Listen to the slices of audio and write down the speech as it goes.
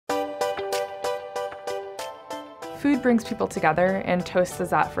Food brings people together, and Toast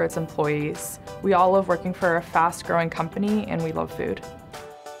does that for its employees. We all love working for a fast-growing company, and we love food.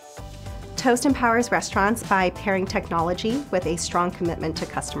 Toast empowers restaurants by pairing technology with a strong commitment to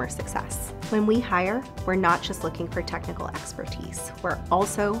customer success. When we hire, we're not just looking for technical expertise. We're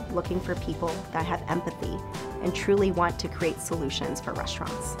also looking for people that have empathy and truly want to create solutions for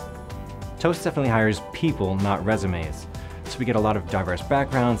restaurants. Toast definitely hires people, not resumes. So we get a lot of diverse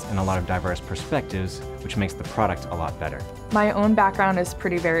backgrounds and a lot of diverse perspectives, which makes the product a lot better. My own background is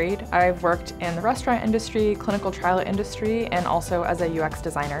pretty varied. I've worked in the restaurant industry, clinical trial industry, and also as a UX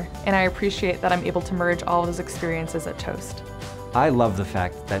designer. And I appreciate that I'm able to merge all of those experiences at Toast. I love the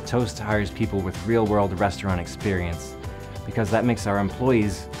fact that Toast hires people with real-world restaurant experience, because that makes our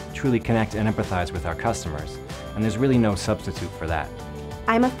employees truly connect and empathize with our customers. And there's really no substitute for that.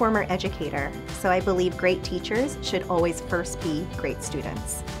 I'm a former educator, so I believe great teachers should always first be great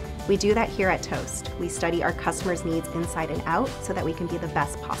students. We do that here at Toast. We study our customers' needs inside and out so that we can be the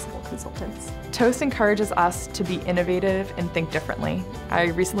best possible consultants. Toast encourages us to be innovative and think differently. I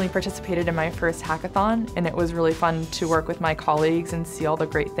recently participated in my first hackathon, and it was really fun to work with my colleagues and see all the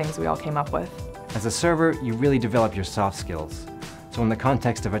great things we all came up with. As a server, you really develop your soft skills. So in the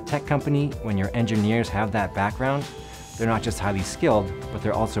context of a tech company, when your engineers have that background, they're not just highly skilled, but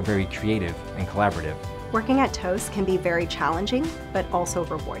they're also very creative and collaborative. Working at Toast can be very challenging, but also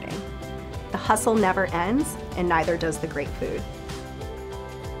rewarding. The hustle never ends, and neither does the great food.